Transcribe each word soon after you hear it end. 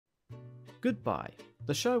GoodBuy,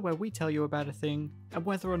 the show where we tell you about a thing and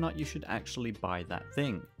whether or not you should actually buy that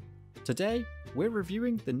thing. Today, we're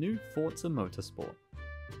reviewing the new Forza Motorsport.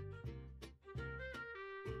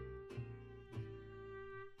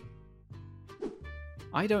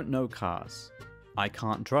 I don't know cars. I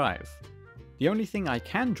can't drive. The only thing I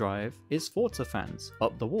can drive is Forza fans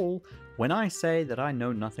up the wall when I say that I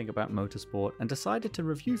know nothing about motorsport and decided to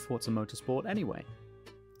review Forza Motorsport anyway.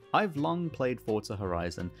 I've long played Forza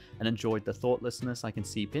Horizon and enjoyed the thoughtlessness I can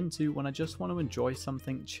seep into when I just want to enjoy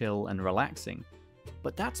something chill and relaxing,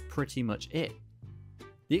 but that's pretty much it.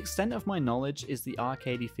 The extent of my knowledge is the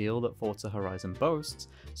arcadey feel that Forza Horizon boasts,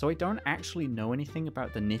 so I don't actually know anything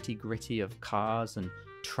about the nitty-gritty of cars and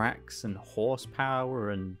tracks and horsepower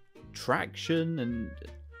and traction and,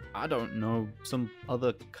 I don't know, some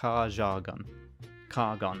other car jargon.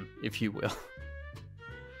 Cargon, if you will.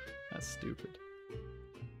 That's stupid.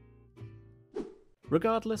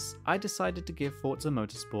 Regardless, I decided to give Forza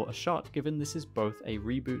Motorsport a shot given this is both a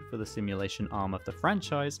reboot for the simulation arm of the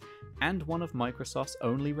franchise and one of Microsoft's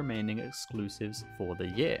only remaining exclusives for the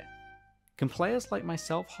year. Can players like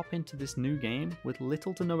myself hop into this new game with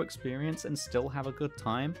little to no experience and still have a good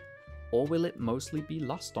time, or will it mostly be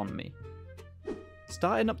lost on me?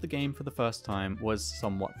 Starting up the game for the first time was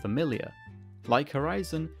somewhat familiar. Like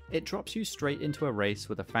Horizon, it drops you straight into a race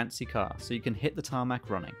with a fancy car so you can hit the tarmac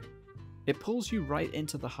running. It pulls you right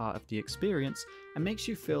into the heart of the experience and makes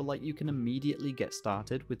you feel like you can immediately get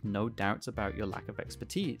started with no doubts about your lack of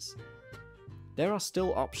expertise. There are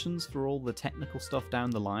still options for all the technical stuff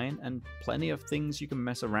down the line and plenty of things you can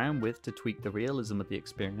mess around with to tweak the realism of the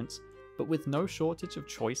experience, but with no shortage of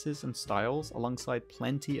choices and styles alongside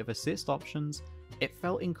plenty of assist options, it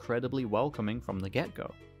felt incredibly welcoming from the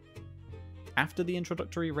get-go. After the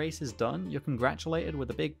introductory race is done, you're congratulated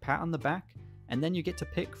with a big pat on the back, and then you get to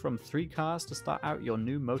pick from 3 cars to start out your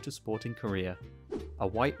new motorsporting career. A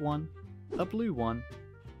white one, a blue one,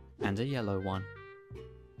 and a yellow one.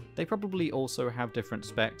 They probably also have different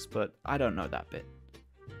specs, but I don't know that bit.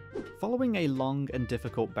 Following a long and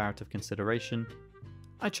difficult bout of consideration,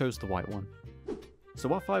 I chose the white one.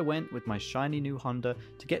 So off I went with my shiny new Honda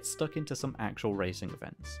to get stuck into some actual racing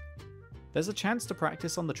events. There's a chance to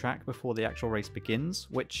practice on the track before the actual race begins,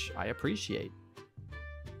 which I appreciate.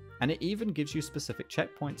 And it even gives you specific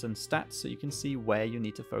checkpoints and stats so you can see where you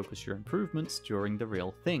need to focus your improvements during the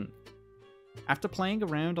real thing. After playing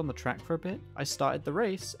around on the track for a bit, I started the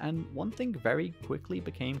race, and one thing very quickly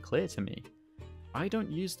became clear to me. I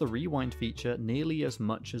don't use the rewind feature nearly as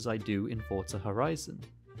much as I do in Forza Horizon.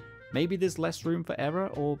 Maybe there's less room for error,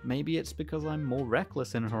 or maybe it's because I'm more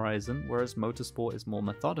reckless in Horizon, whereas Motorsport is more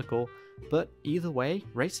methodical, but either way,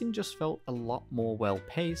 racing just felt a lot more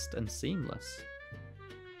well-paced and seamless.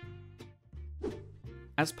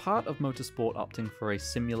 As part of Motorsport opting for a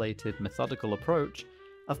simulated, methodical approach,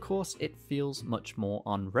 of course it feels much more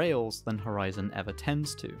on rails than Horizon ever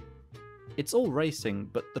tends to. It's all racing,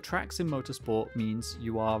 but the tracks in Motorsport means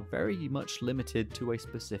you are very much limited to a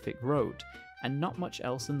specific road, and not much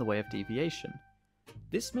else in the way of deviation.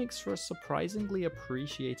 This makes for a surprisingly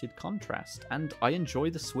appreciated contrast, and I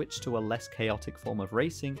enjoy the switch to a less chaotic form of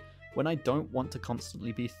racing when I don't want to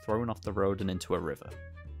constantly be thrown off the road and into a river.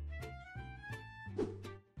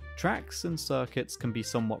 Tracks and circuits can be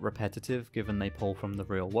somewhat repetitive given they pull from the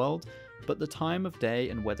real world, but the time of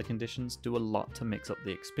day and weather conditions do a lot to mix up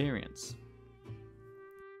the experience.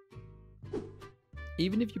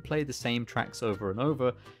 Even if you play the same tracks over and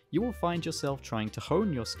over, you will find yourself trying to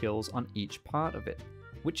hone your skills on each part of it,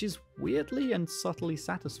 which is weirdly and subtly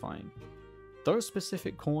satisfying. Those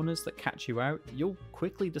specific corners that catch you out, you'll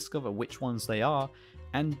quickly discover which ones they are,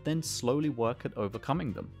 and then slowly work at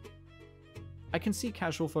overcoming them. I can see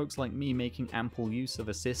casual folks like me making ample use of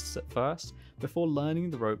assists at first, before learning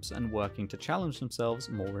the ropes and working to challenge themselves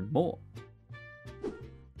more and more.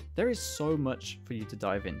 There is so much for you to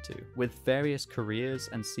dive into, with various careers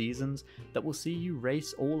and seasons that will see you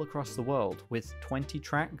race all across the world, with 20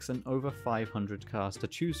 tracks and over 500 cars to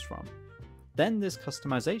choose from. Then there's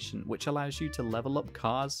customization, which allows you to level up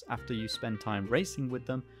cars after you spend time racing with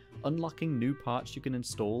them, unlocking new parts you can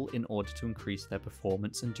install in order to increase their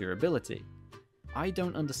performance and durability. I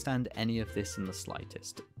don't understand any of this in the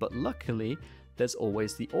slightest, but luckily, there's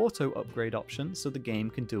always the auto upgrade option so the game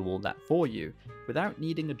can do all that for you, without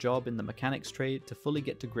needing a job in the mechanics trade to fully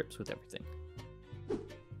get to grips with everything.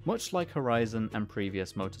 Much like Horizon and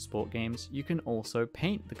previous motorsport games, you can also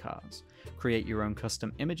paint the cars, create your own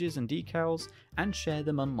custom images and decals, and share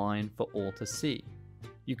them online for all to see.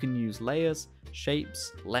 You can use layers,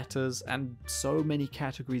 shapes, letters, and so many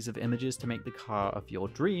categories of images to make the car of your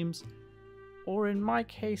dreams, or in my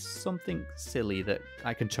case, something silly that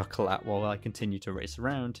I can chuckle at while I continue to race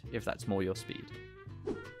around, if that's more your speed.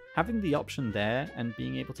 Having the option there and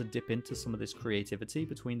being able to dip into some of this creativity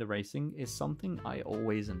between the racing is something I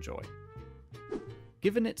always enjoy.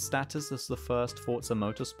 Given its status as the first Forza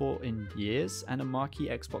Motorsport in years and a marquee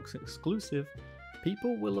Xbox exclusive,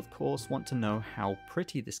 people will of course want to know how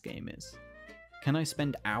pretty this game is. Can I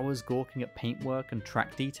spend hours gawking at paintwork and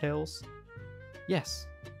track details? Yes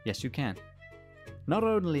you can. Not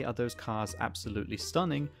only are those cars absolutely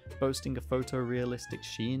stunning, boasting a photorealistic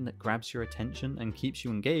sheen that grabs your attention and keeps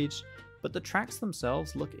you engaged, but the tracks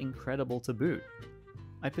themselves look incredible to boot.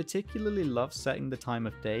 I particularly love setting the time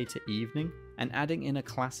of day to evening and adding in a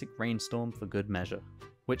classic rainstorm for good measure,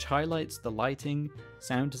 which highlights the lighting,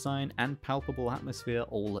 sound design, and palpable atmosphere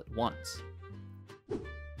all at once.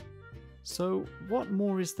 So what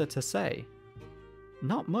more is there to say?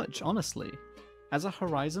 Not much, honestly. As a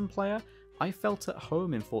Horizon player, I felt at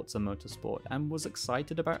home in Forza Motorsport and was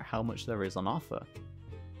excited about how much there is on offer.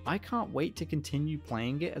 I can't wait to continue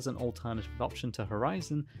playing it as an alternative option to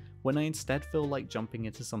Horizon when I instead feel like jumping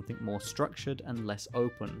into something more structured and less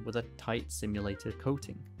open with a tight simulated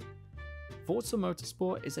coating. Forza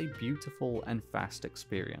Motorsport is a beautiful and fast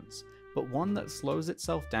experience, but one that slows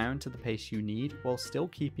itself down to the pace you need while still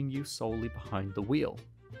keeping you solely behind the wheel.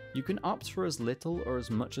 You can opt for as little or as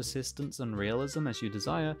much assistance and realism as you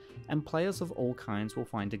desire, and players of all kinds will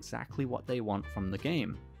find exactly what they want from the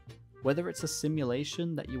game. Whether it's a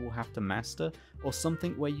simulation that you will have to master, or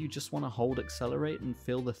something where you just want to hold accelerate and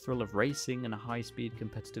feel the thrill of racing in a high-speed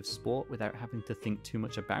competitive sport without having to think too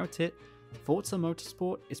much about it, Forza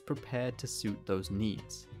Motorsport is prepared to suit those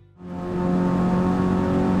needs.